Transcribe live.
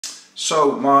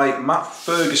So my Matt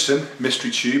Ferguson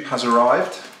mystery tube has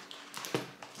arrived.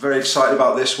 Very excited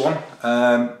about this one.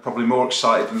 Probably more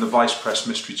excited than the Vice Press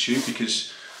mystery tube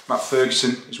because Matt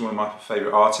Ferguson is one of my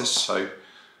favourite artists, so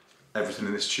everything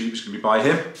in this tube is going to be by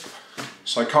him.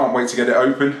 So I can't wait to get it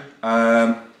open.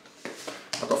 I've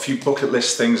got a few bucket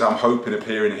list things I'm hoping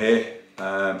appear in here,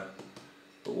 but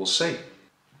we'll see.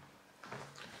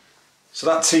 So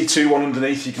that T2 one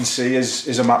underneath you can see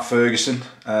is a Matt Ferguson.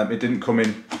 It didn't come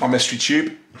in my mystery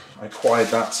tube. I acquired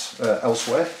that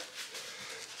elsewhere.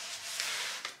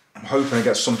 I'm hoping I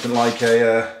get something like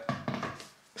a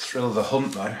Thrill of the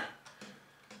Hunt though.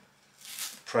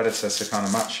 Predator to kind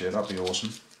of match it, that'd be awesome.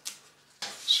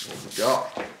 Let's see what we've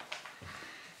got.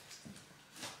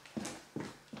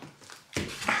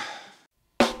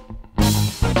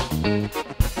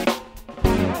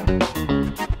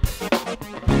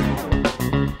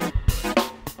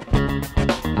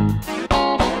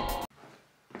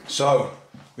 So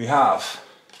we have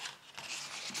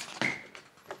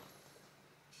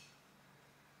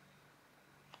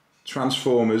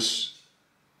Transformers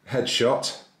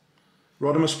headshot,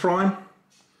 Rodimus Prime,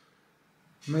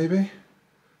 maybe?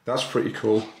 That's pretty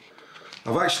cool.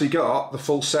 I've actually got the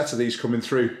full set of these coming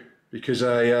through because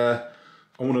I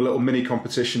won a little mini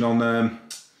competition on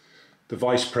the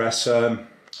Vice Press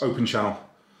Open channel.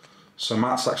 So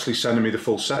Matt's actually sending me the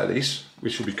full set of these,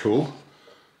 which will be cool.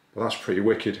 But that's pretty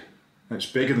wicked. And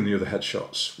it's bigger than the other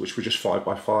headshots, which were just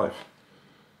 5x5.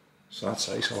 So that's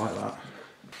ace, I like that.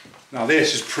 Now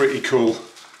this is pretty cool.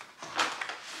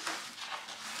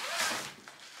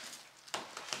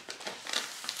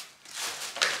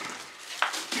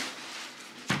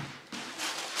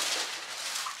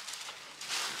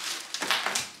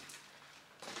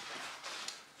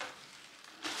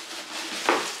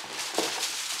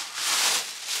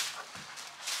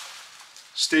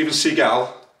 Steven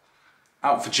Seagal,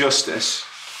 Out for Justice.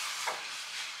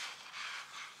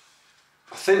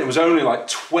 I think there was only like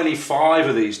 25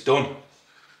 of these done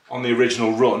on the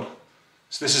original run.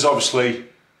 So this is obviously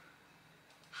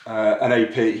an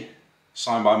AP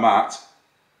signed by Matt.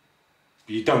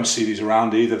 But you don't see these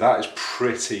around either. That is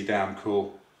pretty damn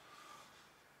cool.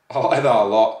 I like that a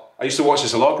lot. I used to watch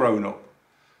this a lot growing up.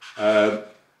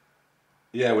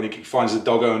 Yeah, when he finds the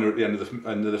dog owner at the end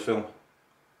of the film.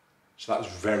 So that was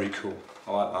very cool.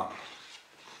 I like that.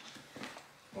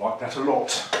 I like that a lot.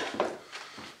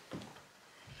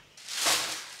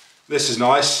 This is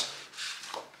nice.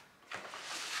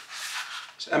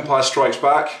 It's Empire Strikes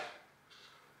Back.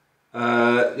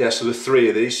 Yeah, so there are 3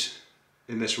 of these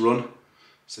in this run.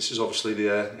 So this is obviously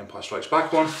the Empire Strikes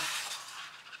Back one.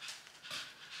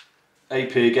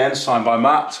 AP again, signed by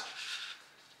Matt.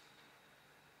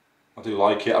 I do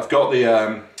like it. I've got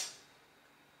the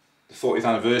 40th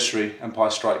anniversary Empire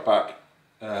Strike Back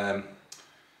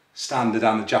standard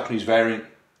and the Japanese variant,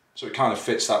 so it kind of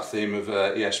fits that theme of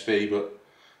ESB, but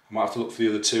I might have to look for the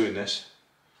other 2 in this.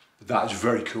 But that is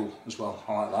very cool as well.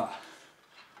 I like that.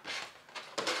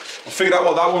 I figured out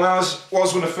what that one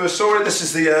was when I first saw it. This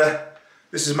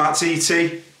is Matt's ET.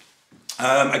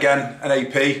 Again, an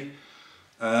AP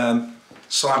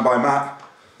signed by Matt.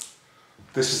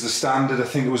 This is the standard. I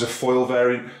think there was a foil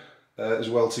variant as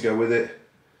well to go with it.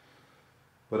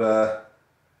 But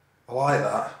I like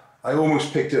that. I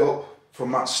almost picked it up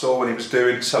from Matt's store when he was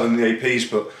selling the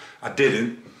APs, but I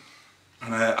didn't.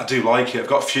 And I do like it. I've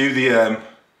got a few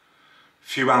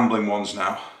few Amblin ones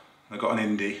now. I've got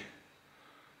an Indie,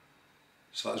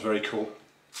 so that's very cool.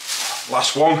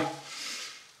 Last one.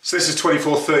 So this is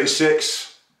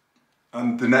 2436,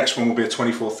 and the next one will be a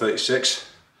 2436.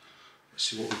 Let's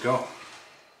see what we've got.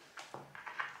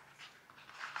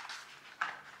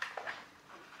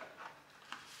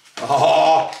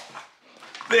 Oh,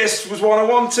 this was what I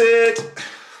wanted.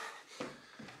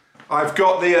 I've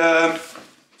got the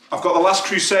Last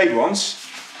Crusade ones,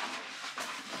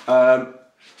 and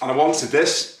I wanted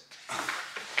this.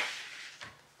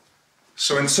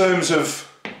 So in terms of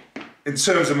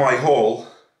my haul,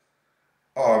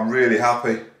 oh, I'm really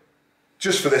happy.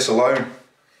 Just for this alone.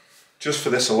 Just for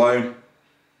this alone.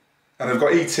 And I've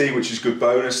got ET, which is good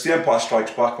bonus. The Empire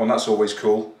Strikes Back one, that's always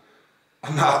cool.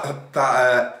 And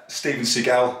that Steven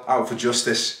Seagal, Out for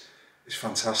Justice, is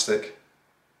fantastic.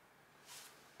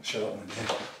 I'll show that one again.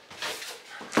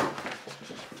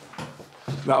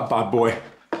 That bad boy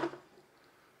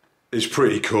is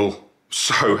pretty cool.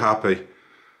 So happy.